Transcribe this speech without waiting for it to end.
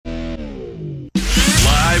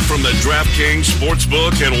Live from the DraftKings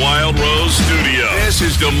Sportsbook and Wild Rose studio. This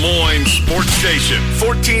is Des Moines Sports Station,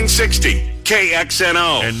 1460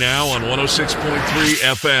 KXNO. And now on 106.3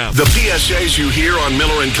 FM. The PSAs you hear on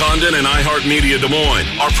Miller and Condon and iHeartMedia Des Moines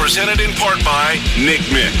are presented in part by Nick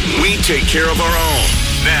Mick. We take care of our own.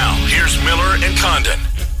 Now, here's Miller and Condon.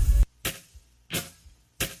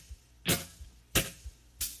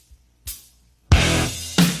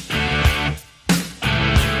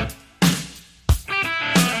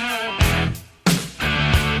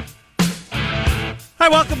 Hi,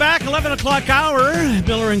 welcome back. 11 o'clock hour.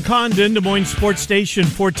 Miller and Condon, Des Moines Sports Station,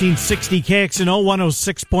 1460 KXNO,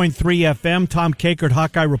 106.3 FM. Tom Kakert,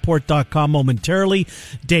 HawkeyeReport.com momentarily.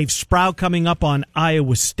 Dave Sproul coming up on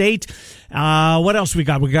Iowa State. What else we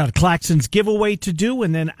got? We got a Claxons giveaway to do,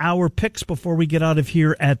 and then our picks before we get out of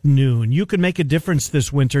here at noon. You can make a difference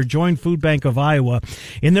this winter. Join Food Bank of Iowa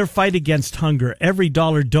in their fight against hunger. Every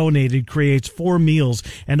dollar donated creates 4 meals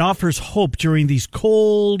and offers hope during these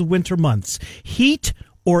cold winter months. Heat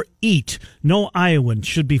or eat. No Iowan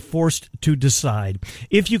should be forced to decide.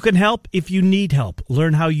 If you can help, if you need help,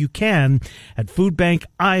 learn how you can at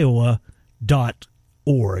foodbankiowa.org.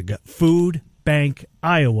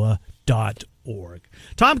 Foodbankiowa.org.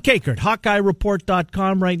 Tom Kakert,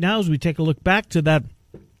 HawkeyeReport.com right now as we take a look back to that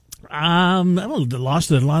lost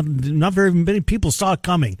that a lot. Not very many people saw it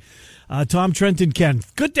coming. Tom, Trent, and Ken.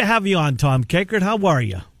 Good to have you on, Tom Kakert. How are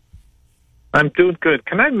you? I'm doing good.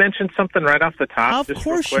 Can I mention something right off the top? Of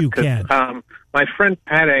course you can. My friend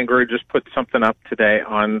Pat Anger just put something up today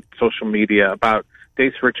on social media about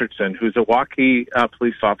Dace Richardson, who's a Waukee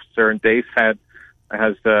police officer, and Dace had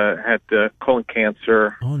colon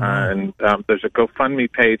cancer. Oh, no. And there's a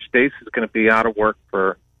GoFundMe page. Dace is going to be out of work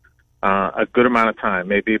for a good amount of time,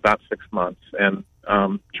 maybe about 6 months, and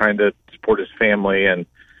trying to support his family. And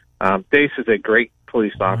Dace is a great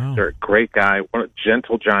police officer, a great guy. What a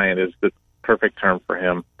gentle giant is the perfect term for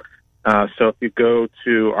him. So if you go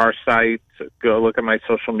to our site, go look at my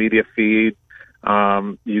social media feed,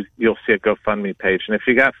 you'll see a GoFundMe page. And if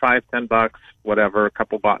you got $5-10, whatever, a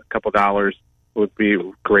couple dollars, would be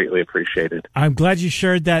greatly appreciated. I'm glad you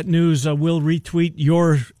shared that news. We'll retweet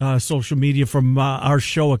your social media from our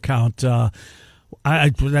show account.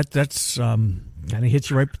 That's kind of hits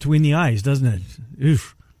you right between the eyes, doesn't it?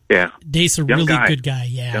 Oof. Yeah. Dace, a really good guy.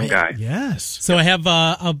 Yeah. Young guy. Yes. So I have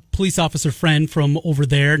a police officer friend from over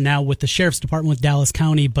there now with the Sheriff's Department with Dallas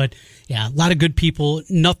County, but yeah, a lot of good people,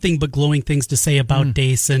 nothing but glowing things to say about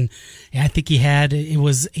Dace. And I think it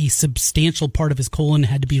was a substantial part of his colon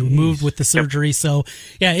had to be removed with the surgery. Yep. So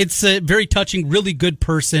yeah, it's a very touching, really good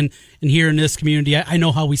person. And here in this community, I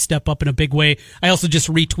know how we step up in a big way. I also just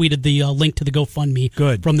retweeted the link to the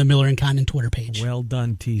GoFundMe from the Miller and Condon Twitter page. Well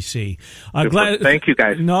done, TC. Thank you,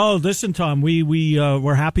 guys. No, listen, Tom,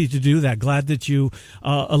 we're happy to do that. Glad that you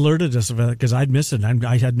alerted us of it because I'd missed it.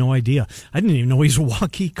 I had no idea. I didn't even know he's a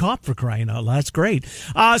Waukee cop, for crying out loud. That's great.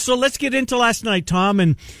 So let's get into last night, Tom.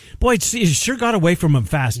 And boy, it sure got away from him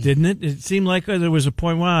fast, didn't it? It seemed like there was a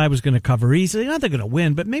point where I was going to cover easily. Not they're going to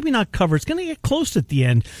win, but maybe not cover. It's going to get close at the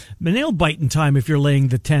end. Nail biting time if you're laying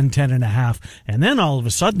the 10.5. And then all of a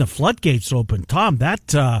sudden the floodgates open. Tom,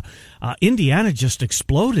 that Indiana just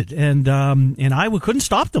exploded, and Iowa couldn't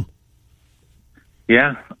stop them.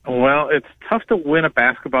 Yeah, well, it's tough to win a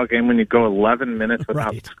basketball game when you go 11 minutes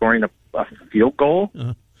without scoring a field goal.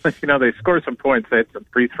 They scored some points, they had some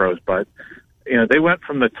free throws, but they went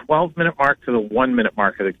from the 12-minute mark to the 1-minute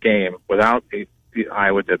mark of the game without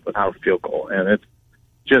Iowa did without a field goal, and it's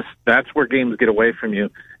just that's where games get away from you.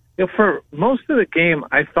 For most of the game,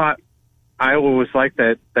 I thought Iowa was like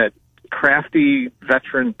that crafty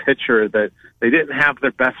veteran pitcher that they didn't have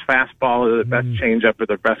their best fastball or their best changeup or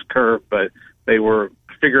their best curve, but they were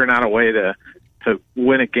figuring out a way to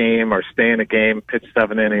win a game or stay in a game, pitch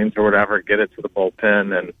 7 innings or whatever, get it to the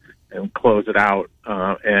bullpen and close it out.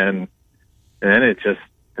 And then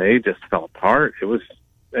they just fell apart. It was,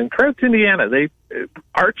 and credit to Indiana.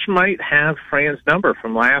 Arch might have Fran's number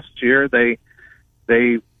from last year. They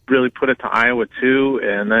really put it to Iowa too.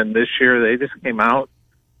 And then this year they just came out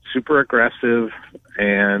super aggressive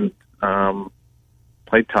and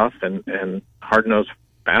played tough and hard-nosed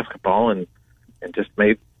basketball and just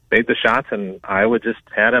made the shots, and Iowa just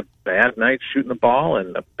had a bad night shooting the ball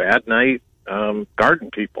and a bad night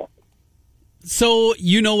guarding people. So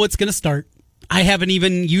you know what's going to start. I haven't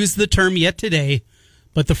even used the term yet today,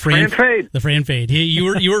 but the Fran fade. The Fran fade.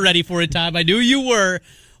 You were ready for it, Tom. I knew you were.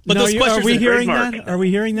 But those questions are we hearing that? Are we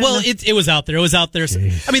hearing that? Well, it was out there. It was out there.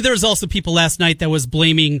 Jeez. I mean, there was also people last night that was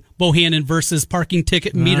blaming Bohannon versus parking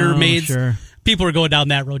ticket meter maids. Sure. People are going down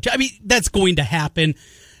that road. I mean, that's going to happen.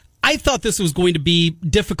 I thought this was going to be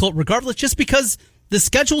difficult regardless, just because the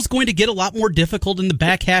schedule's going to get a lot more difficult in the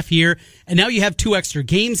back half here, and now you have 2 extra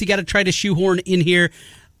games you got to try to shoehorn in here.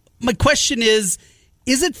 My question is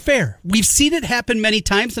it fair? We've seen it happen many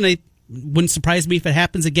times, and it wouldn't surprise me if it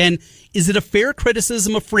happens again. Is it a fair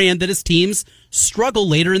criticism of Fran that his teams struggle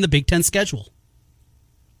later in the Big Ten schedule?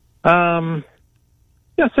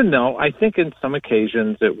 Yes and no. I think in some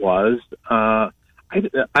occasions it was. I'm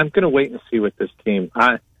going to wait and see with this team.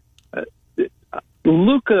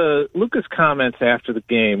 Luca's comments after the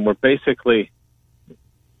game were basically,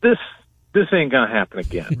 this ain't going to happen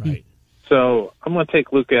again. Right. So I'm going to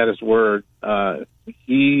take Luca at his word.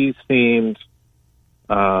 He seemed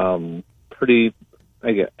pretty,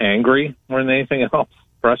 I guess, angry more than anything else,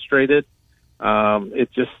 frustrated.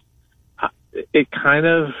 It kind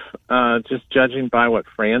of, just judging by what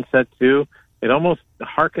Fran said too, it almost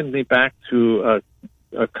harkened me back to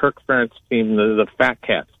a Kirk Ferentz team, the Fat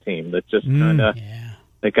Cats team, that just kind of,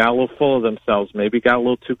 they got a little full of themselves, maybe got a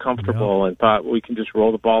little too comfortable and thought we can just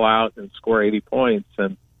roll the ball out and score 80 points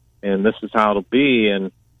and this is how it'll be.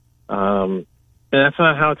 And that's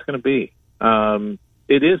not how it's going to be.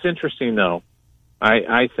 It is interesting though.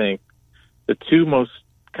 I think the 2 most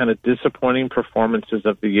kind of disappointing performances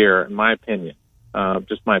of the year, in my opinion,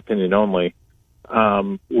 just my opinion only,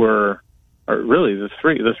 were really the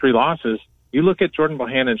three losses. You look at Jordan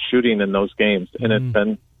Bohannon shooting in those games, and it's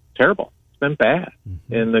been terrible. It's been bad.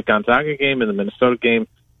 In the Gonzaga game, in the Minnesota game,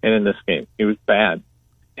 and in this game. He was bad.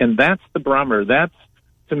 And that's the barometer. That's,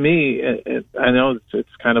 to me, I know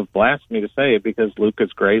it's kind of blasphemy to say it because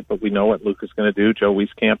Luka's great, but we know what Luka's going to do, Joe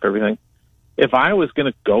Wieskamp, everything. If I was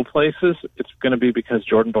going to go places, it's going to be because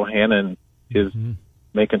Jordan Bohannon is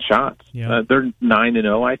making shots. Yeah. They're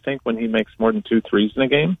 9-0, I think, when he makes more than 2 threes in a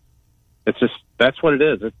game. It's just, that's what it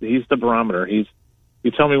is. He's the barometer.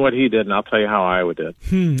 You tell me what he did, and I'll tell you how Iowa did.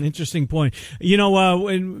 Interesting point. You know,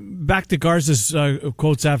 back to Garza's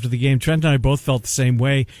quotes after the game, Trent and I both felt the same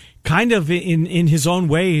way. Kind of in his own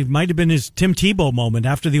way, it might have been his Tim Tebow moment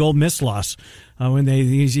after the Ole Miss loss, when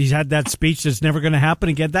he's had that speech that's never going to happen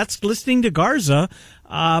again. That's listening to Garza.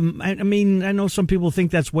 I mean, I know some people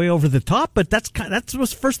think that's way over the top, but that's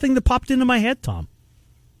the first thing that popped into my head, Tom.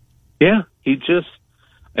 Yeah,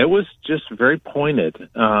 it was just very pointed.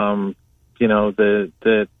 You know,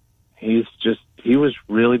 that he was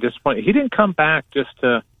really disappointed. He didn't come back just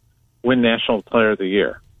to win National Player of the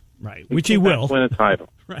Year. Right. Which he will. Win a title.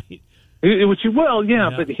 Right. Which he will, yeah,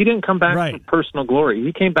 but he didn't come back for personal glory.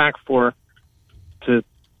 He came back to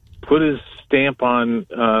put his stamp on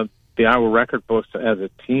the Iowa record books as a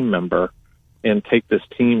team member and take this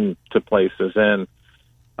team to places. And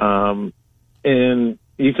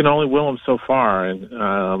you can only will him so far.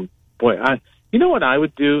 And, you know what I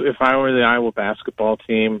would do if I were the Iowa basketball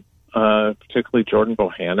team, particularly Jordan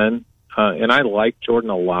Bohannon? And I like Jordan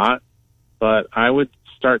a lot, but I would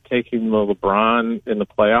start taking the LeBron in the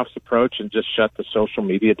playoffs approach and just shut the social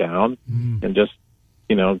media down and just,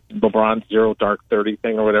 LeBron's 0 dark 30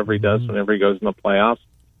 thing or whatever he does whenever he goes in the playoffs.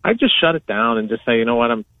 I just shut it down and just say, you know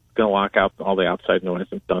what, I'm going to lock out all the outside noise.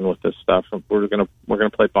 I'm done with this stuff. We're going to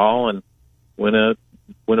play ball and win a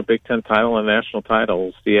Big Ten title and a national title.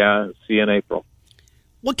 We'll see you in April.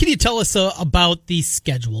 What can you tell us about the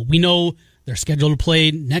schedule? We know they're scheduled to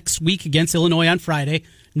play next week against Illinois on Friday.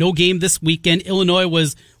 No game this weekend. Illinois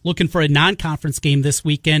was looking for a non-conference game this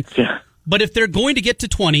weekend. Yeah. But if they're going to get to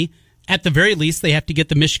 20, at the very least, they have to get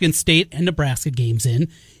the Michigan State and Nebraska games in.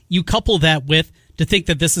 You couple that with, to think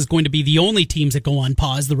that this is going to be the only teams that go on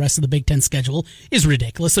pause the rest of the Big Ten schedule is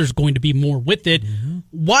ridiculous. There's going to be more with it.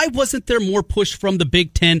 Why wasn't there more push from the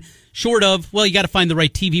Big Ten, short of, well, you got to find the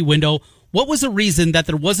right TV window? What was the reason that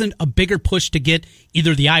there wasn't a bigger push to get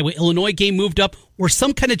either the Iowa-Illinois game moved up or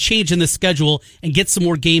some kind of change in the schedule and get some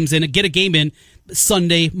more games in, get a game in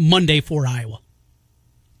Sunday, Monday for Iowa?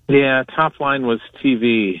 Yeah, top line was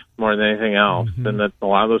TV more than anything else, and that a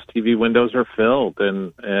lot of those TV windows are filled,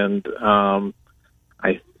 and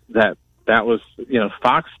that was,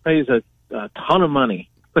 Fox pays a ton of money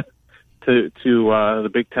to the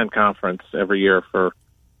Big Ten Conference every year for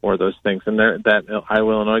those things, and that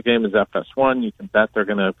Iowa-Illinois game is FS1. You can bet they're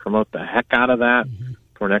going to promote the heck out of that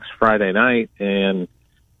for next Friday night, and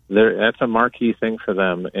that's a marquee thing for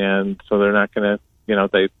them, and so they're not going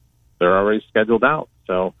to, they're already scheduled out.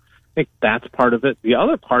 So I think that's part of it. The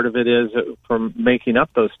other part of it is from making up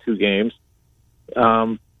those 2 games,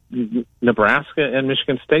 Nebraska and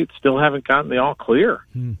Michigan State still haven't gotten the all clear,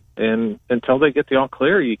 and until they get the all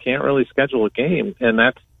clear, you can't really schedule a game, and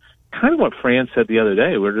that's kind of what Fran said the other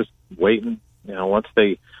day. We're just waiting, once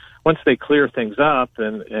they clear things up,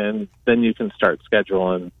 and then you can start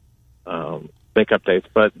scheduling, make updates.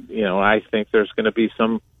 But I think there's going to be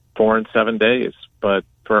some 4 and 7 days. But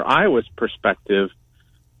for Iowa's perspective,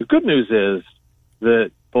 the good news is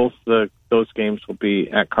that both those games will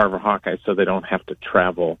be at Carver Hawkeye, so they don't have to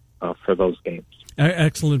travel for those games.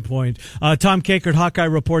 Excellent point. Tom Kakert,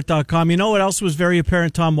 HawkeyeReport.com. You know what else was very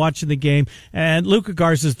apparent, Tom, watching the game? And Luka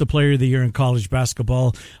Garza is the player of the year in college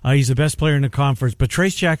basketball. He's the best player in the conference, but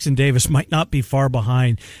Trayce Jackson-Davis might not be far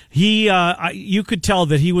behind. You could tell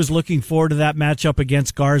that he was looking forward to that matchup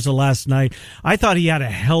against Garza last night. I thought he had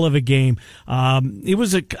a hell of a game. I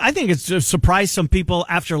think it's surprised some people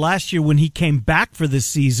after last year when he came back for this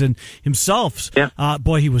season himself. Yeah.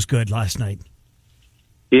 Boy, he was good last night.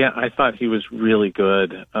 Yeah, I thought he was really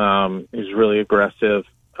good. He was really aggressive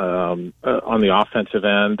on the offensive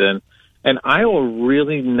end, and Iowa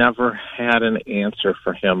really never had an answer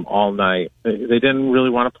for him all night. They didn't really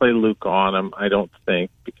want to play Luke on him, I don't think,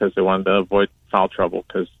 because they wanted to avoid foul trouble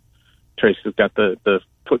because Trayce has got the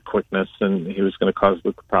foot quickness, and he was going to cause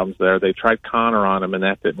Luke problems there. They tried Connor on him, and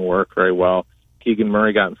that didn't work very well. Keegan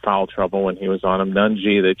Murray got in foul trouble when he was on him.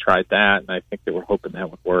 Nunji, they tried that, and I think they were hoping that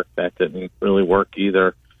would work. That didn't really work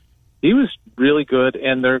either. He was really good,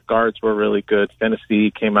 and their guards were really good. Tennessee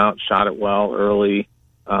came out and shot it well early.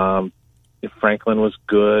 Franklin was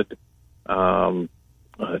good. Durham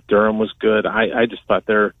was good. I just thought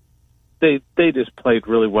they just played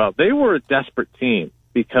really well. They were a desperate team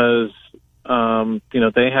because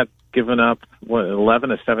they had given up 11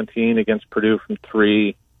 of 17 against Purdue from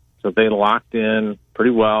 3. So they locked in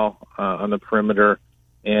pretty well on the perimeter,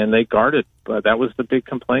 and they guarded. But that was the big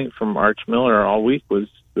complaint from Arch Miller all week was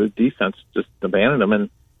the defense just abandoned them, and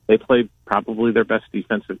they played probably their best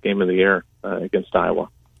defensive game of the year against Iowa.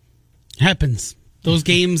 Happens. Those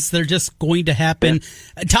games, they're just going to happen.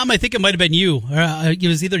 Yeah. Tom, I think it might have been you. It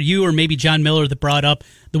was either you or maybe John Miller that brought up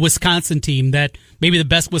the Wisconsin team, that maybe the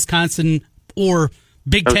best Wisconsin or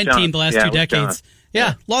Big Ten team the last 2 decades.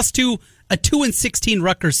 Yeah, lost to a 2-16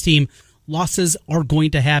 Rutgers team. Losses are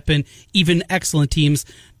going to happen. Even excellent teams.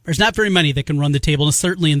 There's not very many that can run the table, and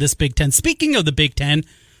certainly in this Big Ten. Speaking of the Big Ten,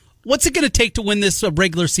 what's it going to take to win this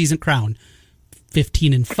regular season crown?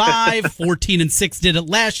 15-5, 14-6 did it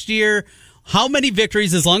last year. How many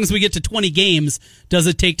victories, as long as we get to 20 games, does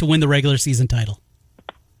it take to win the regular season title?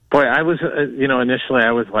 Boy, I was, initially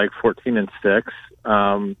I was like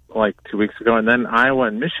 14-6, like 2 weeks ago, and then Iowa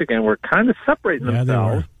and Michigan were kind of separating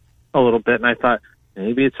themselves a little bit, and I thought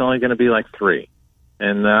maybe it's only going to be like 3.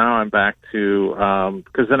 And now I'm back to,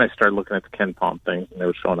 because then I started looking at the Ken Palm things, and they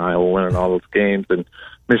were showing Iowa winning all those games and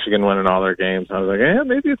Michigan winning all their games. I was like,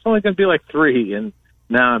 maybe it's only going to be like 3. And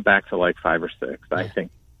now I'm back to like 5 or 6. I think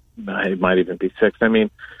it might even be 6. I mean,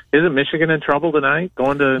 isn't Michigan in trouble tonight?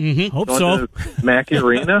 Going to Mackey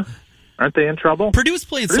Arena? Aren't they in trouble? Purdue's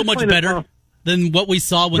playing so much better than what we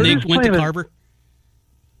saw when they went to Carver.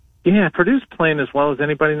 Yeah, Purdue's playing as well as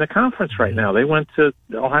anybody in the conference right now. They went to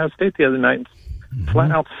Ohio State the other night and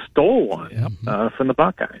flat out stole one from the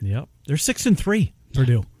Buckeyes. Yep, they're 6-3.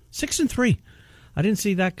 Purdue 6-3. I didn't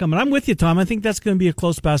see that coming. I'm with you, Tom. I think that's going to be a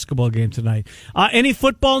close basketball game tonight. Any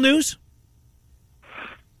football news?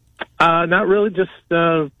 Not really. Just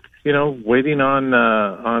waiting on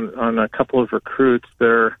a couple of recruits.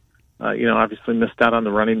 They're obviously missed out on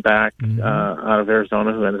the running back out of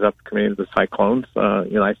Arizona who ended up committing to the Cyclones,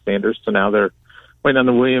 Eli Sanders. So now they're waiting on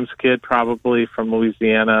the Williams kid, probably from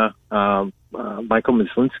Louisiana. Michael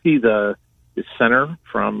Myslinski, the center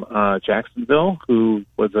from Jacksonville, who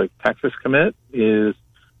was a Texas commit, is,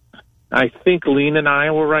 I think, leaning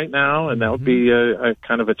Iowa right now, and that would be a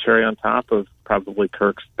kind of a cherry on top of probably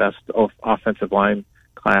Kirk's best offensive line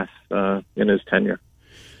class in his tenure.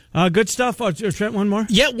 Good stuff. Trent, one more?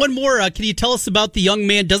 Yeah, one more. Can you tell us about the young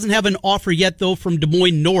man? Doesn't have an offer yet, though, from Des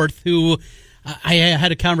Moines North, who I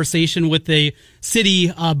had a conversation with a city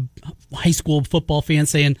high school football fan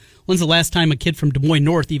saying, when's the last time a kid from Des Moines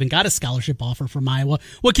North even got a scholarship offer from Iowa?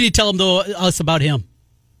 What can you tell us about him?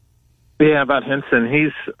 Yeah, about Henson.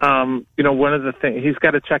 He's, one of the things, he's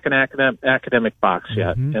got to check an academic box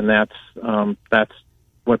yet, and that's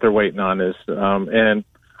what they're waiting on is, and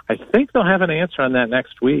I think they'll have an answer on that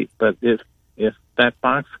next week. But if that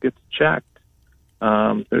box gets checked,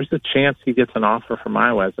 there's a chance he gets an offer from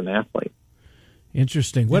Iowa as an athlete.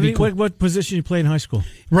 Interesting. What position you play in high school?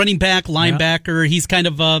 Running back, linebacker. Yeah. He's kind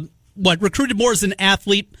of recruited more as an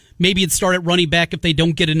athlete. Maybe it'd start at running back if they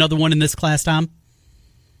don't get another one in this class, Tom.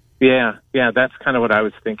 Yeah, that's kind of what I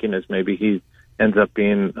was thinking. Is maybe he ends up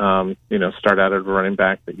being, start out as a running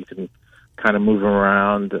back that you can kind of move him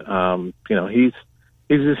around. He's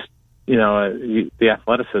just, the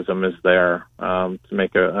athleticism is there to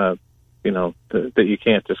make that you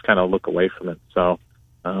can't just kind of look away from it. So,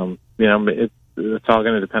 it's all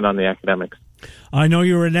going to depend on the academics. I know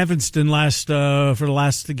you were in Evanston for the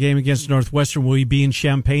last game against Northwestern. Will you be in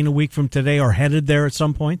Champaign a week from today or headed there at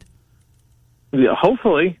some point? Yeah,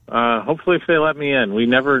 hopefully if they let me in. We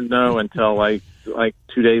never know until like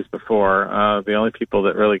 2 days before. The only people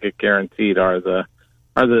that really get guaranteed are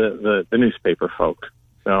the newspaper folk.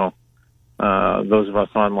 So those of us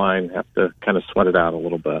online have to kind of sweat it out a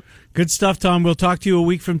little bit. Good stuff, Tom. We'll talk to you a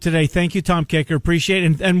week from today. Thank you, Tom Kaker. Appreciate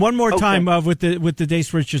it. And one more time with the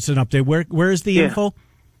Dace Richardson update. Where is the info?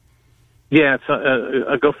 Yeah, it's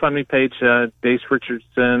a GoFundMe page, Dace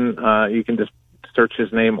Richardson. You can just search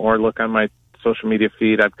his name or look on my social media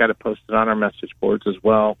feed. I've got it posted on our message boards as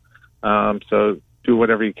well. So do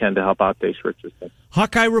whatever you can to help out Dace Richardson.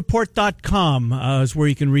 HawkeyeReport.com is where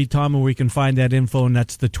you can read Tom and where you can find that info, and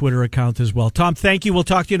that's the Twitter account as well. Tom, thank you. We'll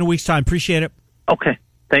talk to you in a week's time. Appreciate it. Okay.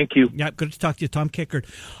 Thank you. Yeah, good to talk to you, Tom Kickert.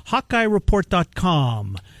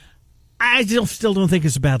 HawkeyeReport.com. I still don't think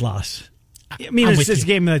it's a bad loss. I mean, it's a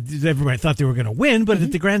game that everybody thought they were going to win, but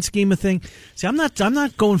at the grand scheme of things, see, I'm not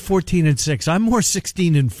going 14-6. I'm more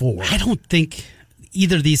 16-4. I don't think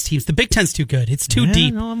either of these teams. The Big Ten's too good. It's too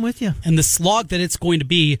deep. No, I'm with you. And the slog that it's going to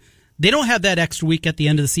be, they don't have that extra week at the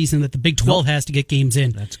end of the season that the Big 12 has to get games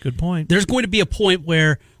in. That's a good point. There's going to be a point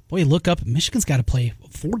where, boy, look up, Michigan's got to play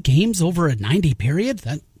 4 games over a 90 period.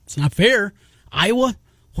 That's not fair. Iowa,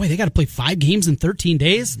 boy, they got to play 5 games in 13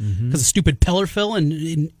 days because of stupid Pellerfill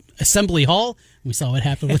in Assembly Hall. We saw what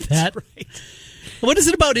happened with that. Right. What is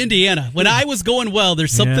it about Indiana? When I was going well,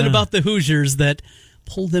 there's something about the Hoosiers that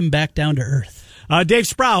pulled them back down to earth. Dave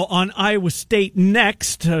Sproul on Iowa State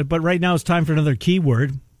next, but right now it's time for another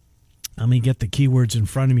keyword. Let me get the keywords in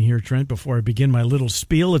front of me here, Trent, before I begin my little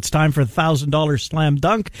spiel. It's time for a $1,000 slam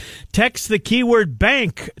dunk. Text the keyword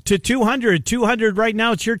bank to 200. 200 right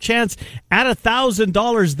now. It's your chance at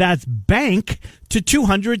 $1,000. That's bank to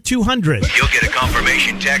 200. You'll get a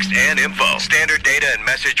confirmation text and info. Standard data and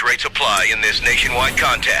message rates apply in this nationwide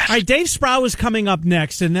contest. All right, Dave Sproul is coming up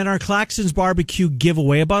next, and then our Claxons Barbecue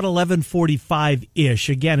giveaway about 11:45-ish.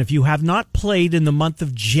 Again, if you have not played in the month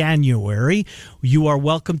of January, you are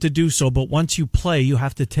welcome to do so, but once you play, you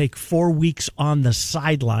have to take 4 weeks on the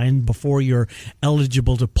sideline before you're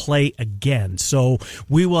eligible to play again. So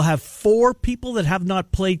we will have 4 people that have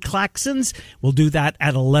not played Claxons. We'll do that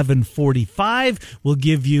at 11:45. We'll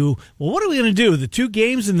give you, what are we going to do? The 2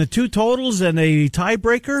 games and the 2 totals and a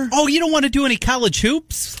tiebreaker? Oh, you don't want to do any college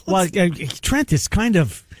hoops? Well, Trent, it's kind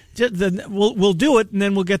of, we'll do it, and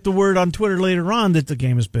then we'll get the word on Twitter later on that the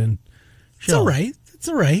game has been shown. It's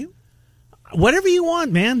all right. Whatever you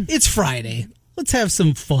want, man. It's Friday. Let's have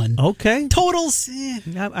some fun. Okay. Totals?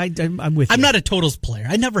 I'm with you. I'm not a totals player.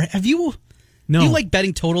 Have you? No. Do you like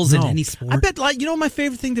betting totals in any sport? I bet, my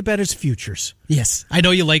favorite thing to bet is futures. Yes, I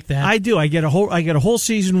know you like that. I do. I get a whole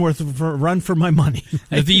season worth of run for my money.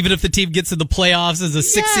 Even if the team gets in the playoffs as a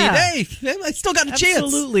 6 seed, hey, I still got a chance.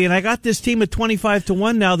 Absolutely. And I got this team at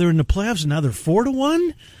 25-1. Now they're in the playoffs, and now they're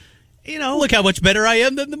 4-1. Look how much better I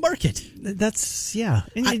am than the market. That's, yeah.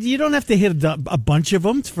 And you don't have to hit a bunch of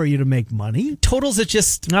them for you to make money. Totals,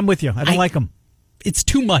 I'm with you. I don't like them. It's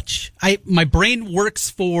too much. My brain works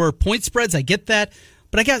for point spreads. I get that.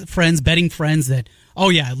 But I got betting friends that, oh,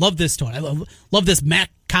 yeah, I love this total. I love this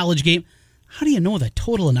MAC college game. How do you know the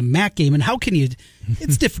total in a MAC game? And how can you?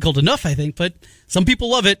 It's difficult enough, I think, but some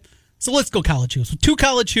people love it. So let's go college hoops. 2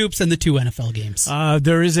 college hoops and the 2 NFL games.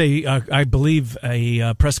 There is I believe,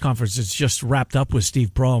 a press conference that's just wrapped up with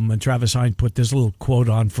Steve Prohm, and Travis Hine put this little quote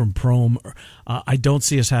on from Prohm. I don't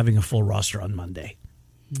see us having a full roster on Monday.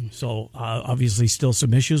 So, obviously, still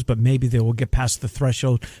some issues, but maybe they will get past the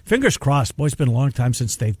threshold. Fingers crossed. Boy, it's been a long time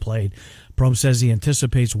since they've played. Prohm says he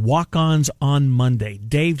anticipates walk-ons on Monday.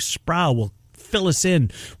 Dave Sproul will fill us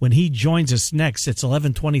in when he joins us next. It's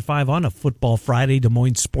 11:25 on a Football Friday, Des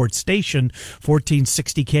Moines Sports Station,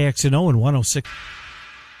 1460 KXNO and 106.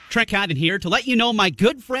 Trent Condon here to let you know my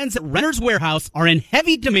good friends at Renters Warehouse are in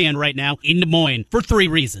heavy demand right now in Des Moines for 3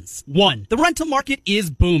 reasons. 1, the rental market is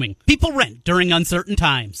booming. People rent during uncertain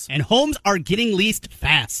times, and homes are getting leased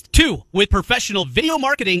fast. 2, with professional video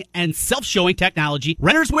marketing and self-showing technology,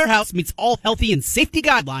 Renters Warehouse meets all healthy and safety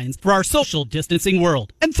guidelines for our social distancing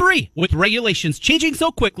world. And 3, with regulations changing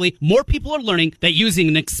so quickly, more people are learning that using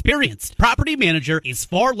an experienced property manager is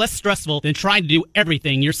far less stressful than trying to do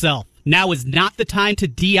everything yourself. Now is not the time to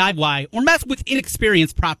DIY or mess with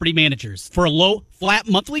inexperienced property managers. For a low, flat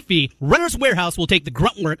monthly fee, Renters Warehouse will take the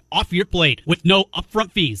grunt work off your plate with no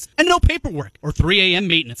upfront fees and no paperwork or 3 a.m.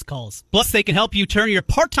 maintenance calls. Plus, they can help you turn your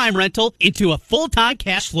part-time rental into a full-time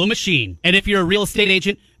cash flow machine. And if you're a real estate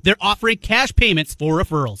agent, They're offering cash payments for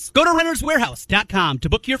referrals. Go to renterswarehouse.com to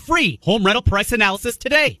book your free home rental price analysis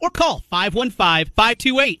today or call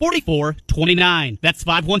 515-528-4429. That's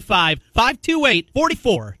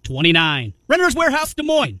 515-528-4429. Renters Warehouse Des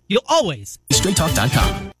Moines. You'll always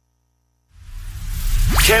StraightTalk.com.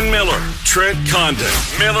 Ken Miller, Trent Condon,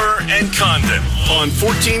 Miller and Condon on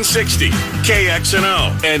 1460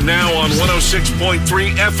 KXNO and now on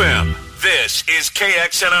 106.3 FM. This is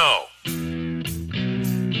KXNO.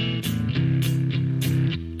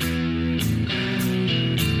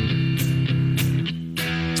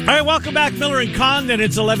 All right, welcome back, Miller and Condon.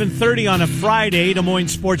 It's 11:30 on a Friday. Des Moines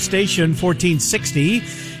Sports Station, 1460.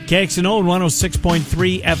 KXNO and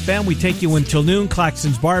 106.3 FM. We take you until noon.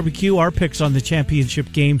 Claxton's Barbecue. Our picks on the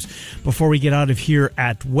championship games before we get out of here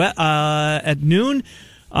at noon.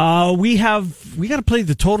 We got to play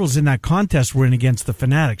the totals in that contest we're in against the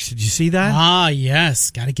Fanatics. Did you see that? Ah,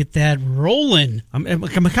 yes. Got to get that rolling. I'm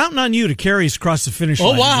counting on you to carry us across the finish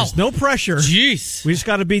line. Oh, wow. There's no pressure. Jeez. We just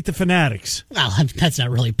got to beat the Fanatics. Well, that's not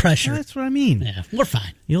really pressure. That's what I mean. Yeah, we're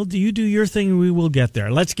fine. You do your thing, and we will get there.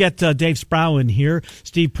 Let's get Dave Sproul in here.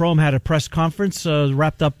 Steve Prohm had a press conference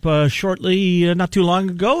wrapped up shortly, not too long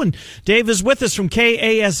ago, and Dave is with us from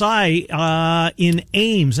KASI in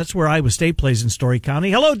Ames. That's where Iowa State plays in Story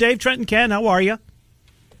County. Hello, Dave, Trent, and Ken. How are you?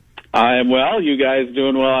 I am well. You guys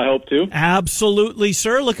doing well, I hope, too? Absolutely,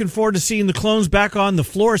 sir. Looking forward to seeing the Clones back on the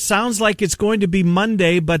floor. Sounds like it's going to be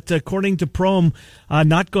Monday, but according to Prohm,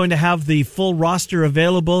 not going to have the full roster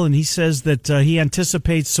available, and he says that he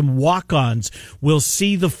anticipates some walk-ons will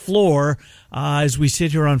see the floor as we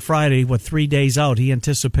sit here on Friday, 3 days out. He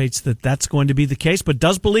anticipates that that's going to be the case, but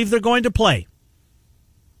does believe they're going to play.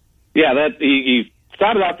 Yeah, he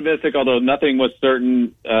sounded optimistic, although nothing was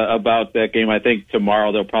certain about that game. I think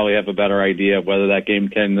tomorrow they'll probably have a better idea of whether that game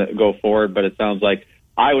can go forward, but it sounds like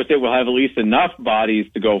Iowa State will have at least enough bodies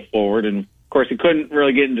to go forward. And, of course, he couldn't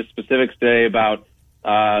really get into specifics today about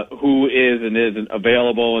who is and isn't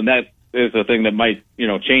available, and that is a thing that might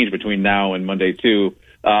change between now and Monday, too.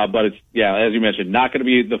 But it's, as you mentioned, not going to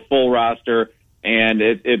be the full roster, and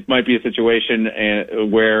it might be a situation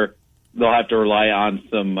where they'll have to rely on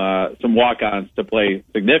some walk-ons to play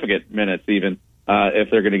significant minutes even if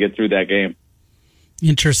they're going to get through that game.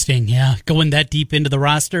 Interesting, yeah. Going that deep into the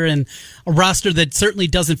roster, and a roster that certainly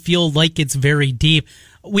doesn't feel like it's very deep.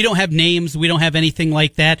 We don't have names. We don't have anything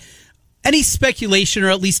like that. Any speculation or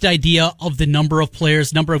at least idea of the number of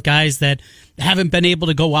players, number of guys that haven't been able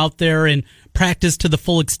to go out there and practice to the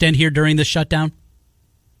full extent here during the shutdown?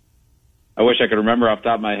 I wish I could remember off the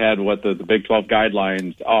top of my head what the Big 12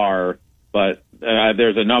 guidelines are, but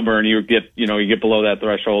there's a number, and you get below that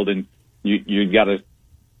threshold, and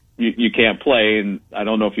you can't play. And I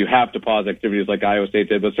don't know if you have to pause activities like Iowa State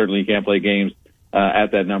did, but certainly you can't play games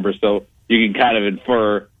at that number. So you can kind of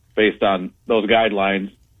infer based on those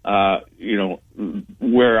guidelines,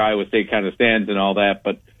 where Iowa State kind of stands and all that.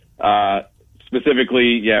 But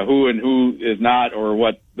specifically, who and who is not, or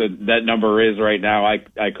what that number is right now, I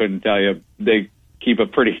couldn't tell you. They keep a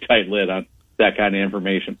pretty tight lid on that kind of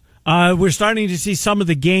information. We're starting to see some of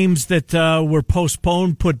the games that were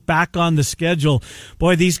postponed put back on the schedule.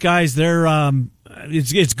 Boy, these guys, they're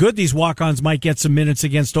it's good these walk-ons might get some minutes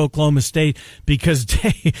against Oklahoma State because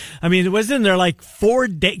wasn't there like four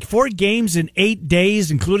games in 8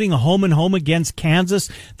 days, including a home and home against Kansas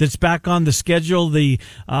that's back on the schedule. The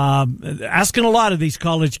asking a lot of these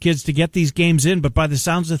college kids to get these games in, but by the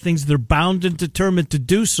sounds of things, they're bound and determined to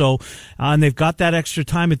do so, and they've got that extra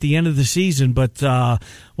time at the end of the season. But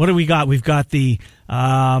what do we got? We've got the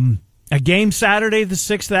a game Saturday the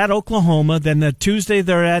 6th at Oklahoma, then the Tuesday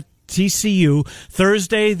they're at TCU.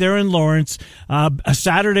 Thursday, they're in Lawrence.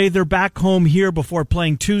 Saturday, they're back home here before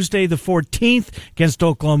playing Tuesday, the 14th against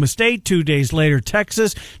Oklahoma State. 2 days later,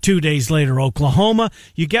 Texas. 2 days later, Oklahoma.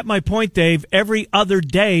 You get my point, Dave. Every other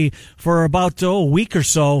day for about a week or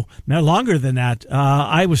so, not longer than that,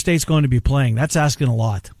 Iowa State's going to be playing. That's asking a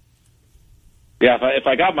lot. Yeah, if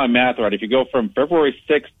I got my math right, if you go from February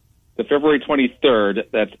 6th to February 23rd,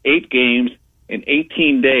 that's 8 games in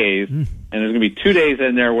 18 days, and there's going to be 2 days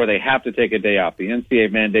in there where they have to take a day off. The NCAA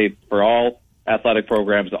mandates for all athletic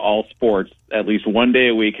programs, all sports, at least 1 day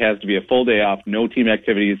a week has to be a full day off, no team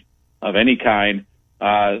activities of any kind.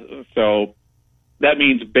 So that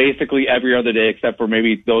means basically every other day except for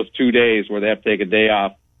maybe those 2 days where they have to take a day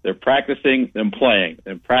off, they're practicing, then playing,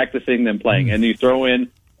 and practicing, then playing. And you throw in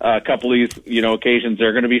a couple of these, occasions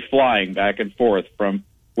they're going to be flying back and forth from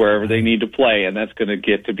wherever they need to play, and that's going to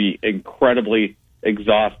get to be incredibly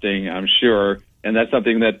exhausting, I'm sure. And that's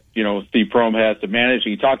something that, Steve Prohm has to manage.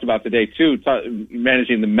 He talked about today, too,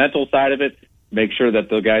 managing the mental side of it, make sure that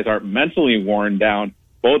the guys aren't mentally worn down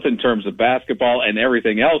both in terms of basketball and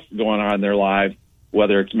everything else going on in their lives,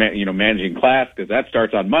 whether it's managing class, because that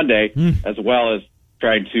starts on Monday, as well as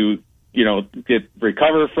trying to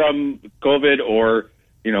recover from COVID or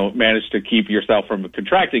manage to keep yourself from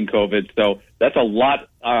contracting COVID. So that's a lot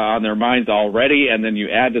on their minds already. And then you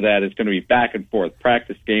add to that, it's going to be back and forth,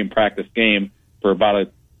 practice game for about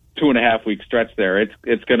a 2.5 week stretch there.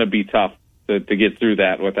 It's going to be tough to get through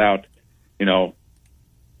that without,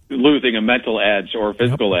 losing a mental edge or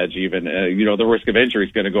physical edge even. The risk of injury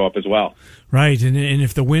is going to go up as well. Right, and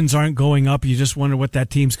if the wins aren't going up, you just wonder what that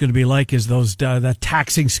team's going to be like as that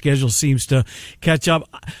taxing schedule seems to catch up.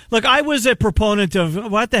 Look, I was a proponent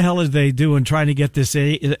of what the hell are they doing trying to get this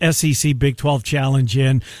SEC Big 12 challenge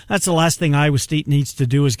in. That's the last thing Iowa State needs to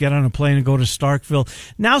do is get on a plane and go to Starkville.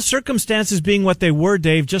 Now, circumstances being what they were,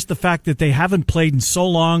 Dave, just the fact that they haven't played in so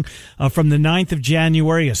long from the 9th of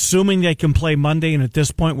January, assuming they can play Monday, and at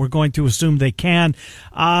this point we're going to assume they can.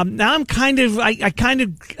 Now I'm kind of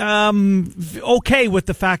okay with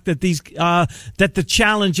the fact that that the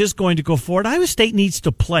challenge is going to go forward. Iowa State needs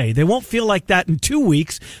to play. They won't feel like that in 2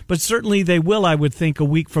 weeks, but certainly they will. I would think a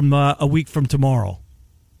week from tomorrow.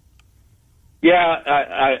 Yeah,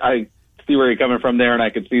 I see where you're coming from there, and I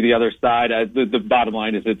can see the other side. The bottom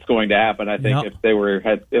line is it's going to happen. I think if they were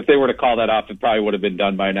to call that off, it probably would have been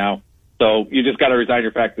done by now. So you just got to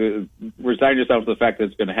resign yourself to the fact that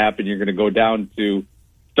it's going to happen. You're going to go down to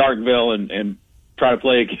Starkville and try to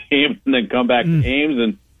play a game, and then come back to Ames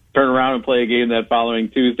and turn around and play a game that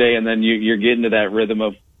following Tuesday, and then you're getting to that rhythm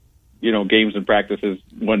of games and practices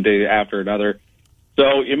one day after another.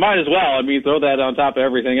 So you might as well, throw that on top of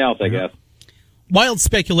everything else, I guess. Wild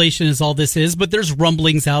speculation is all this is, but there's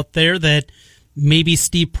rumblings out there that maybe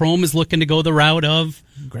Steve Prohm is looking to go the route of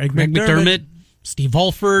Greg McDermott, Steve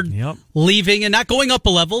Alford leaving and not going up a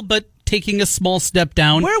level, but taking a small step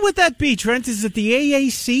down. Where would that be, Trent? Is it the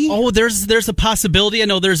AAC? Oh, there's a possibility. I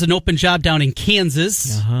know there's an open job down in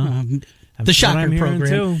Kansas, the Shocker program.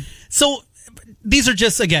 Too. So these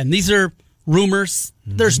are rumors.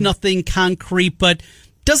 There's nothing concrete, but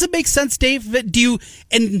does it make sense, Dave?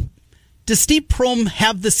 Does Steve Prohm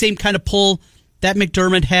have the same kind of pull that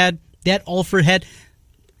McDermott had, that Alford had?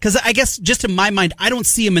 Because I guess just in my mind, I don't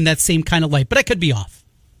see him in that same kind of light, but I could be off.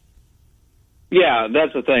 Yeah,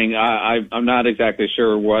 that's the thing. I'm not exactly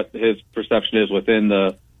sure what his perception is within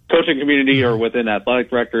the coaching community or within athletic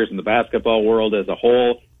directors in the basketball world as a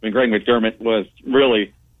whole. Greg McDermott was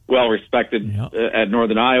really well respected at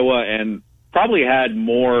Northern Iowa and probably had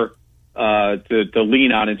more to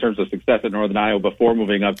lean on in terms of success at Northern Iowa before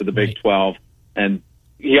moving up to the Big 12. And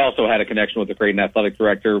he also had a connection with the Creighton athletic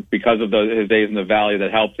director because of his days in the Valley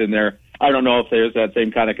that helped in there. I don't know if there's that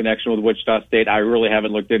same kind of connection with Wichita State. I really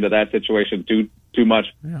haven't looked into that situation too much,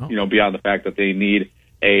 beyond the fact that they need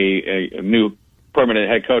a new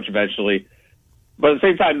permanent head coach eventually. But at the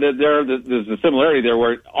same time, there's a similarity there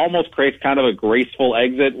where it almost creates kind of a graceful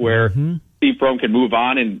exit where Steve Prohm can move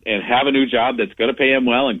on and have a new job that's going to pay him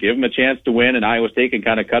well and give him a chance to win, and Iowa State can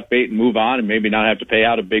kind of cut bait and move on and maybe not have to pay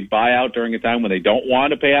out a big buyout during a time when they don't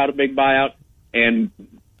want to pay out a big buyout, and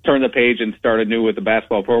turn the page and start anew with the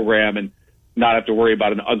basketball program and not have to worry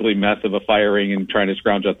about an ugly mess of a firing and trying to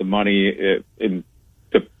scrounge up the money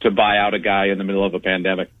to buy out a guy in the middle of a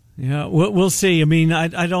pandemic. Yeah, we'll see.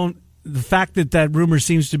 I don't. The fact that rumor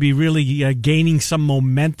seems to be really gaining some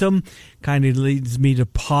momentum kind of leads me to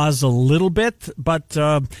pause a little bit, but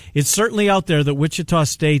it's certainly out there that Wichita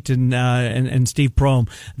State and Steve Prohm,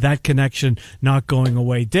 that connection not going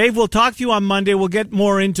away. Dave, we'll talk to you on Monday. We'll get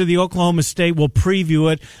more into the Oklahoma State. We'll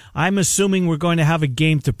preview it. I'm assuming we're going to have a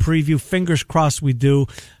game to preview. Fingers crossed we do.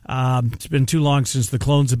 It's been too long since the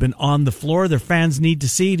Clones have been on the floor. Their fans need to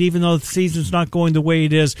see it, even though the season's not going the way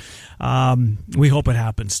it is. We hope it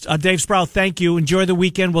happens. Dave Sproul, thank you. Enjoy the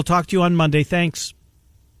weekend. We'll talk to you on Monday. Thanks.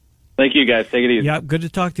 Thank you, guys. Take it easy. Yeah, good to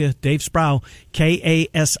talk to you. Dave Sproul,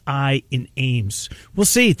 KASI in Ames. We'll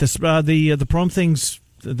see. The Prohm things,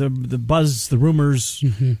 the buzz, the rumors,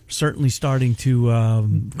 certainly starting to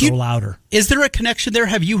grow louder. Is there a connection there?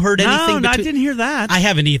 Have you heard anything? No, I didn't hear that. I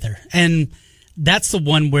haven't either. And that's the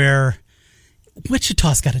one where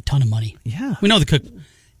Wichita's got a ton of money. Yeah. We know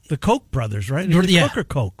the Koch brothers, right? Yeah. Koch or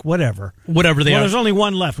Koch, whatever they are. There's only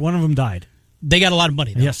one left. One of them died. They got a lot of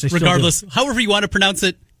money, though. Yes, they regardless, still do. However you want to pronounce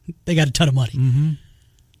it, they got a ton of money.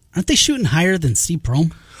 Aren't they shooting higher than Steve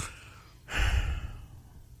Prohm?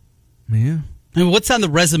 Yeah. What's on the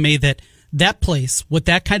resume that place with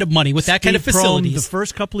that kind of money, with that kind of facilities? Prohm, the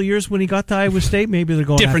first couple of years when he got to Iowa State, maybe they're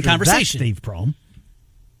going different after conversation. That Steve Prohm.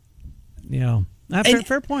 Yeah.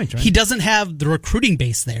 Fair point, right? He doesn't have the recruiting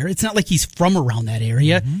base there. It's not like he's from around that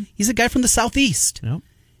area. He's a guy from the Southeast. Yep.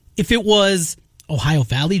 If it was Ohio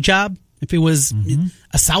Valley job, if it was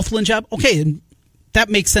a Southland job, okay, and that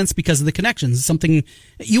makes sense because of the connections. Something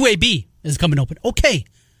UAB is coming open. Okay,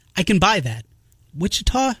 I can buy that.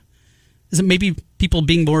 Wichita, is it maybe people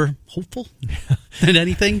being more hopeful than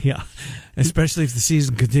anything? Yeah, especially if the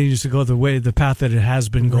season continues to go the path that it has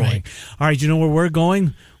been going. Right. All right, you know where we're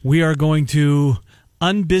going? We are going to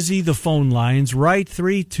unbusy the phone lines. Right,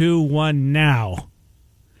 3, 2, 1, now.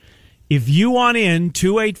 If you want in,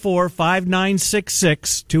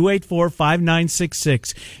 284-5966,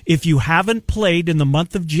 284-5966. If you haven't played in the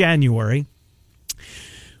month of January,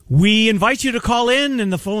 we invite you to call in,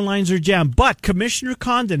 and the phone lines are jammed. But Commissioner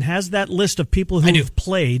Condon has that list of people who have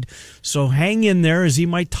played, so hang in there as he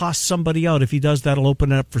might toss somebody out. If he does, that'll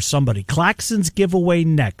open it up for somebody. Claxon's giveaway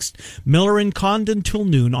next. Miller and Condon till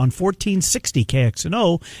noon on 1460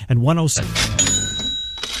 KXNO and 106.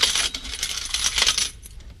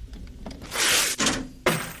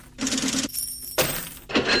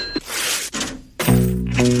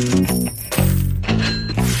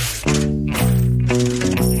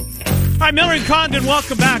 Miller and Condon,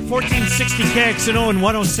 welcome back. 1460 KXNO and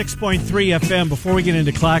 106.3 FM. Before we get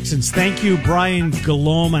into Claxons, thank you, Brian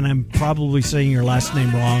Galome, and I'm probably saying your last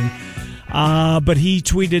name wrong. But he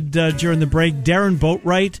tweeted during the break, Darren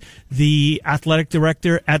Boatwright, the athletic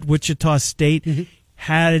director at Wichita State,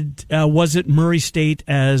 was at Murray State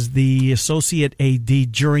as the associate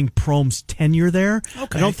AD during Prohm's tenure there.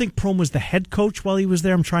 Okay. I don't think Prohm was the head coach while he was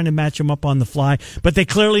there. I'm trying to match him up on the fly. But they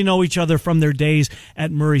clearly know each other from their days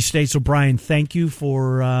at Murray State. So, Brian, thank you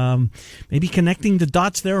for maybe connecting the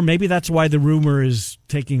dots there. Or maybe that's why the rumor is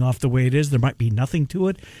taking off the way it is. There might be nothing to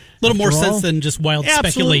it. A little more sense than just wild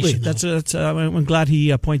speculation. That's I'm glad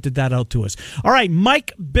he pointed that out to us. All right,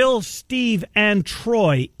 Mike, Bill, Steve, and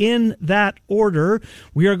Troy, in that order.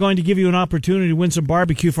 We are going to give you an opportunity to win some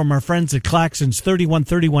barbecue from our friends at Claxons,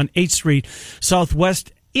 3131 8th Street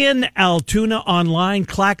Southwest in Altoona. Online,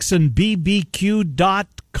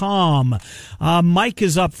 claxonbbq.com. Mike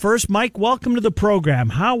is up first. Mike, welcome to the program.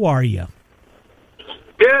 How are you?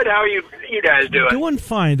 Good. How are you guys doing? Doing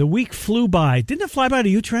fine. The week flew by. Didn't it fly by to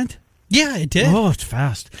you, Trent? Yeah, it did. Oh, it's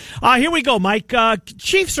fast. Here we go, Mike.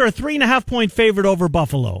 Chiefs are a 3.5-point favorite over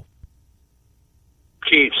Buffalo.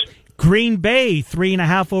 Chiefs. Green Bay,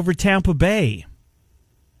 3.5 over Tampa Bay.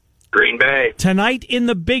 Green Bay. Tonight in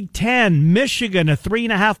the Big Ten, Michigan, a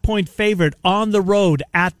 3.5-point favorite on the road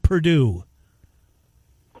at Purdue.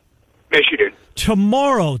 Michigan.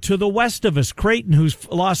 Tomorrow, to the west of us, Creighton, who's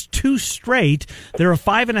lost 2 straight, they're a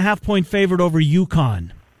 5.5-point favorite over UConn.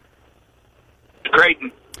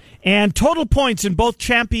 Creighton. And total points in both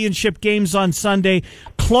championship games on Sunday,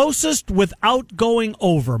 closest without going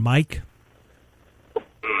over, Mike.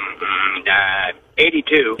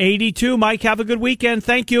 82. 82. Mike, have a good weekend.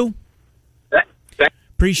 Thank you.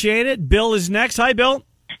 Appreciate it. Bill is next. Hi, Bill.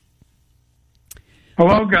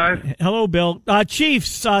 Hello, guys. Hello, Bill.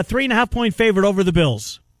 Chiefs, 3.5-point favorite over the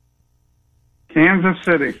Bills. Kansas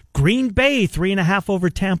City. Green Bay, 3.5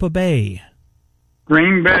 over Tampa Bay.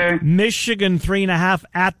 Green Bay. Michigan, 3.5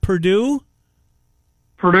 at Purdue.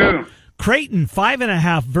 Purdue. Creighton,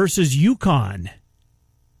 5.5 versus UConn.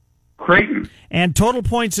 Creighton. And total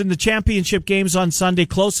points in the championship games on Sunday,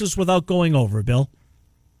 closest without going over, Bill.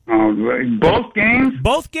 Both games?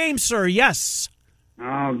 Both games, sir, yes.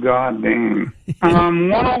 Oh, God dang.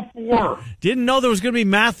 104. Didn't know there was going to be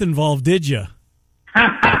math involved, did you?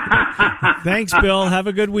 Thanks, Bill. Have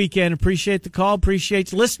a good weekend. Appreciate the call.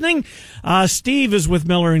 Appreciate listening. Steve is with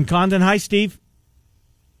Miller and Condon. Hi, Steve.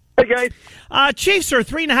 Hey, guys. Chiefs are a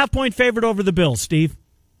 3.5-point favorite over the Bills, Steve.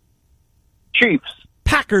 Chiefs.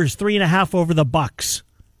 Packers, 3.5 over the Bucks.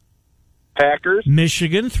 Packers.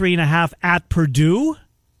 Michigan, 3.5 at Purdue.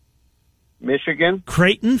 Michigan.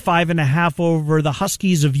 Creighton, 5.5 over the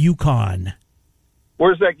Huskies of UConn.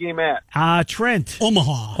 Where's that game at? Trent.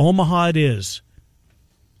 Omaha. Omaha it is.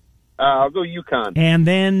 I'll go UConn. And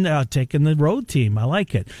then taking the road team. I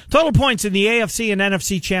like it. Total points in the AFC and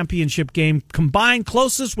NFC championship game combined,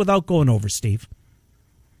 closest without going over, Steve.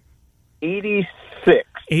 86.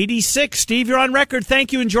 86. Steve, you're on record.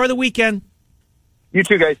 Thank you. Enjoy the weekend. You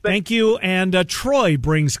too, guys. Thank you. And Troy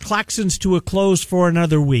brings Claxons to a close for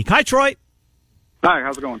another week. Hi, Troy. Hi,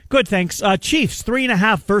 how's it going? Good, thanks. Chiefs,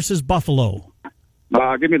 3.5 versus Buffalo.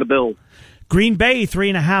 Give me the Bills. Green Bay,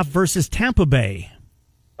 3.5 versus Tampa Bay.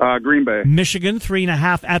 Green Bay. Michigan,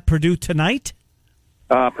 3.5 at Purdue tonight.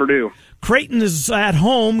 Purdue. Creighton is at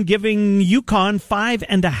home, giving UConn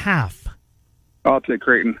 5.5. I'll take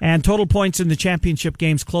Creighton. And total points in the championship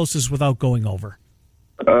games closest without going over.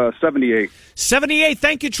 78. 78.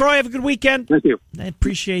 Thank you, Troy. Have a good weekend. Thank you. I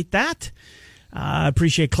appreciate that. I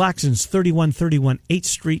appreciate Claxons, 3131 8th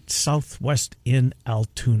Street Southwest in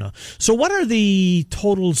Altoona. So what are the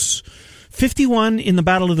totals? 51 in the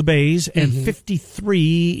Battle of the Bays and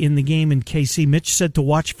 53 in the game in KC. Mitch said to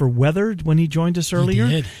watch for weather when he joined us earlier.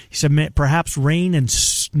 He said perhaps rain and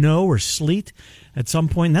snow or sleet at some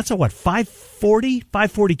point. That's a 5:40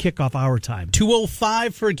 kickoff hour time.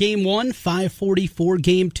 2:05 for game 1, 5:40 for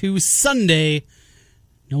game 2 Sunday.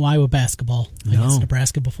 No Iowa basketball against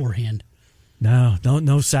Nebraska beforehand.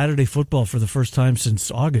 No Saturday football for the first time since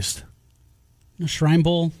August. No Shrine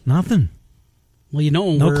Bowl. Nothing. Well,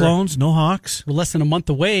 no Clones, no Hawks. We're less than a month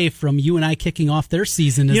away from you and I kicking off their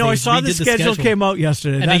season. I saw the schedule came out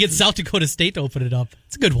yesterday. And they get South Dakota State to open it up.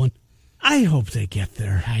 It's a good one. I hope they get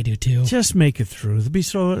there. I do too. Just make it through. It'll be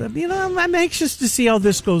so. I'm anxious to see how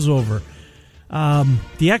this goes over. The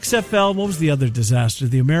XFL. What was the other disaster?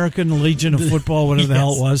 The American Legion of Football, whatever the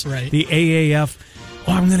hell it was. Right. The AAF.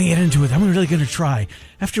 Oh, I'm going to get into it. I'm really going to try.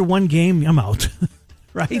 After one game, I'm out.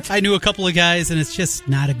 Right? I knew a couple of guys, and it's just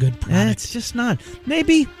not a good product. It's just not.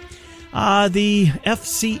 Maybe the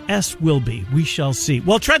FCS will be. We shall see.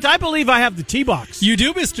 Well, Trent, I believe I have the T-Box. You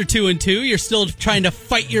do, Mr. 2-2. You're still trying to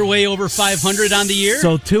fight your way over 500 on the year.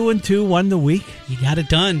 So 2-2 won the week. You got it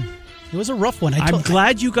done. It was a rough one. I'm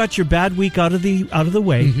glad you got your bad week out of the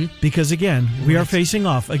way because, again, we are facing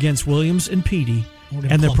off against Williams and Petey,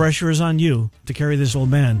 and the pressure is on you to carry this old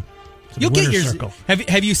man to the winner's circle.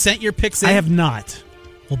 Have you sent your picks in? I have not.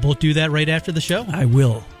 We'll both do that right after the show. I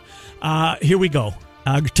will. Here we go.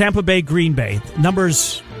 Tampa Bay, Green Bay.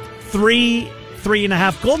 Numbers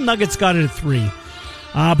 3.5. Golden Nuggets got it at 3.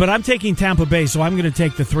 But I'm taking Tampa Bay, so I'm going to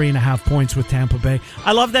take the 3.5 points with Tampa Bay.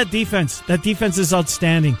 I love that defense. That defense is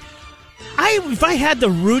outstanding. If I had the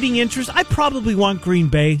rooting interest, I probably want Green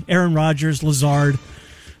Bay. Aaron Rodgers, Lazard.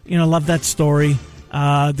 Love that story.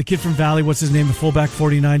 The kid from Valley, what's his name? The fullback,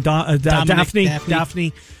 49.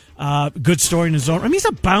 Daphne. Good story in his own. I mean, he's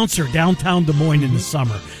a bouncer downtown Des Moines in the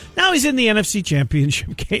summer. Now he's in the NFC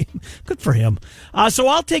Championship game. Good for him. So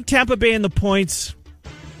I'll take Tampa Bay in the points.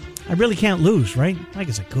 I really can't lose, right? I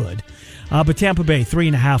guess I could. But Tampa Bay,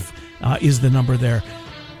 3.5 is the number there.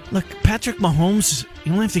 Look, Patrick Mahomes,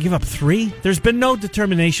 you don't have to give up 3. There's been no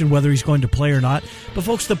determination whether he's going to play or not. But,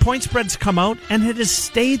 folks, the point spread's come out, and it has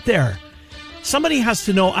stayed there. Somebody has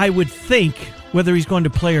to know, I would think, whether he's going to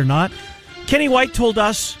play or not. Kenny White told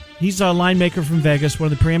us, he's a line maker from Vegas,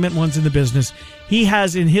 one of the preeminent ones in the business. He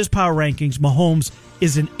has in his power rankings, Mahomes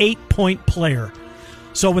is an 8-point player.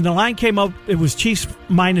 So when the line came out, it was Chiefs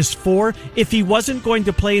 -4. If he wasn't going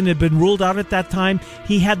to play and had been ruled out at that time,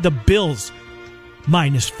 he had the Bills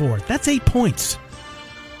 -4. That's 8 points.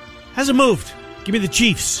 Hasn't moved. Give me the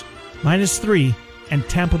Chiefs -3 and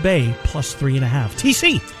Tampa Bay +3.5.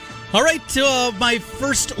 TC. All right, my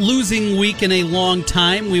first losing week in a long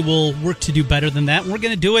time. We will work to do better than that. We're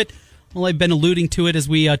going to do it. Well, I've been alluding to it as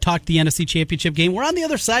we talked the NFC Championship game. We're on the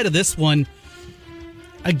other side of this one.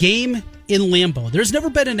 A game in Lambeau. There's never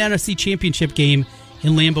been an NFC Championship game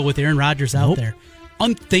in Lambeau with Aaron Rodgers out there.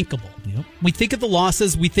 Unthinkable. Yep. We think of the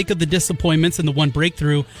losses. We think of the disappointments and the one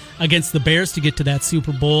breakthrough against the Bears to get to that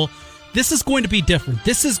Super Bowl. This is going to be different.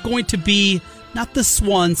 This is going to be not the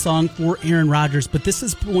swan song for Aaron Rodgers, but this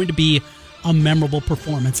is going to be a memorable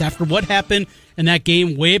performance. After what happened in that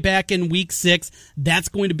game way back in Week 6, that's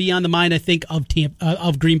going to be on the mind, I think,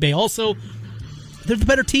 of Green Bay. Also, they're the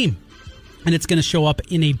better team, and it's going to show up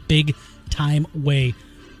in a big-time way.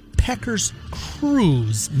 Packers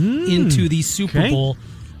cruise into the Super Bowl.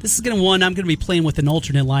 This is going to I'm going to be playing with an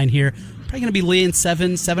alternate line here. Probably going to be laying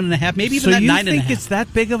 7.5, maybe even that 9.5. So you think it's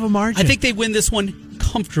that big of a margin? I think they win this one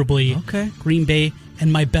comfortably. Okay. Green Bay,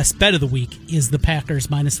 and my best bet of the week is the Packers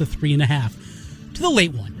minus the 3.5. To the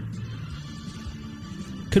late one.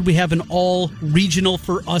 Could we have an all-regional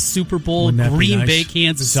for us Super Bowl? Green nice? Bay,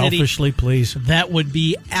 Kansas City. Selfishly, please. That would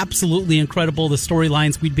be absolutely incredible. The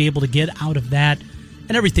storylines we'd be able to get out of that.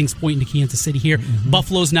 And everything's pointing to Kansas City here.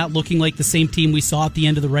 Buffalo's not looking like the same team we saw at the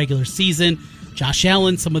end of the regular season. Josh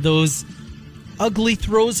Allen, some of those ugly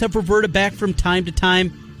throws have reverted back from time to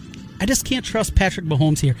time. I just can't trust Patrick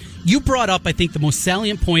Mahomes here. You brought up, I think, the most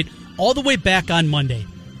salient point all the way back on Monday.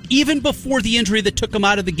 Even before the injury that took him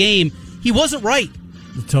out of the game, he wasn't right.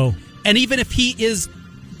 The toe. And even if he is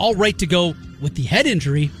all right to go with the head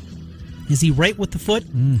injury, is he right with the foot?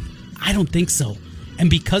 I don't think so. And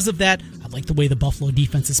because of that, I like the way the Buffalo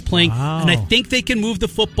defense is playing. Wow. And I think they can move the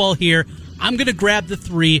football here. I'm going to grab the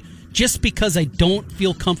 3 just because I don't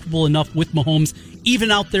feel comfortable enough with Mahomes, even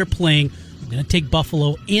out there playing. I'm going to take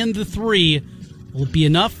Buffalo and the 3. Will it be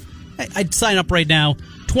enough? I'd sign up right now.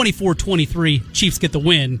 24-23, Chiefs get the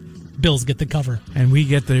win. Bills get the cover. And we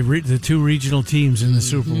get the two regional teams in the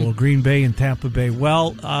Super Bowl, Green Bay and Tampa Bay.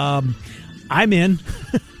 Well, I'm in.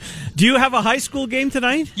 Do you have a high school game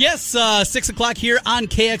tonight? Yes, 6 o'clock here on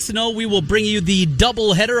KXNO. We will bring you the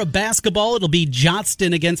doubleheader of basketball. It'll be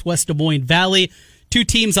Johnston against West Des Moines Valley. Two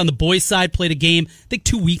teams on the boys' side played a game, I think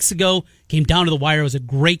 2 weeks ago. Came down to the wire. It was a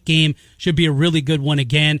great game. Should be a really good one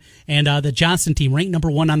again. And the Johnston team ranked number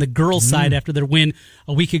 1 on the girls' side after their win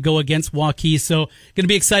a week ago against Waukee. So going to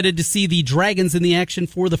be excited to see the Dragons in the action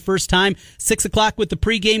for the first time. 6 o'clock with the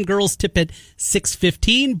pregame. Girls tip at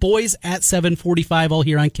 6:15. Boys at 7:45. All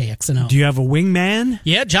here on KXNO. Do you have a wingman?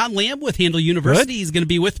 Yeah, John Lamb with Handle University. Good. He's going to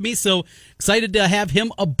be with me. So excited to have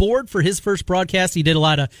him aboard for his first broadcast. He did a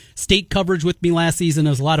lot of state coverage with me last season.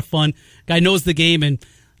 It was a lot of fun. Guy knows the game and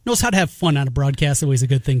knows how to have fun on a broadcast. Always a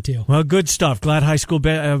good thing, too. Well, good stuff. Glad high school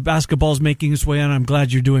basketball is making its way on. I'm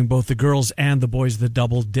glad you're doing both the girls and the boys, the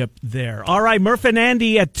double dip there. All right, Murph and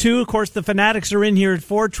Andy at 2. Of course, the Fanatics are in here at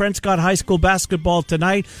 4. Trent's got high school basketball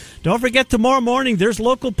tonight. Don't forget, tomorrow morning, there's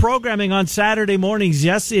local programming on Saturday mornings.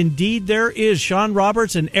 Yes, indeed, there is. Sean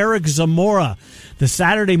Roberts and Eric Zamora, the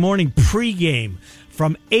Saturday morning pregame.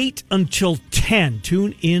 From 8 until 10.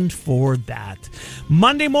 Tune in for that.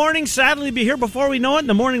 Monday morning, sadly, be here before we know it. In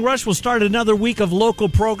the Morning Rush, we'll start another week of local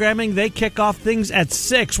programming. They kick off things at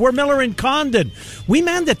 6. We're Miller and Condon. We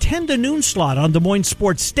man the 10 to noon slot on Des Moines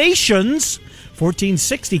Sports Stations.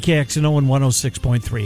 1460 KXNO and 106.3.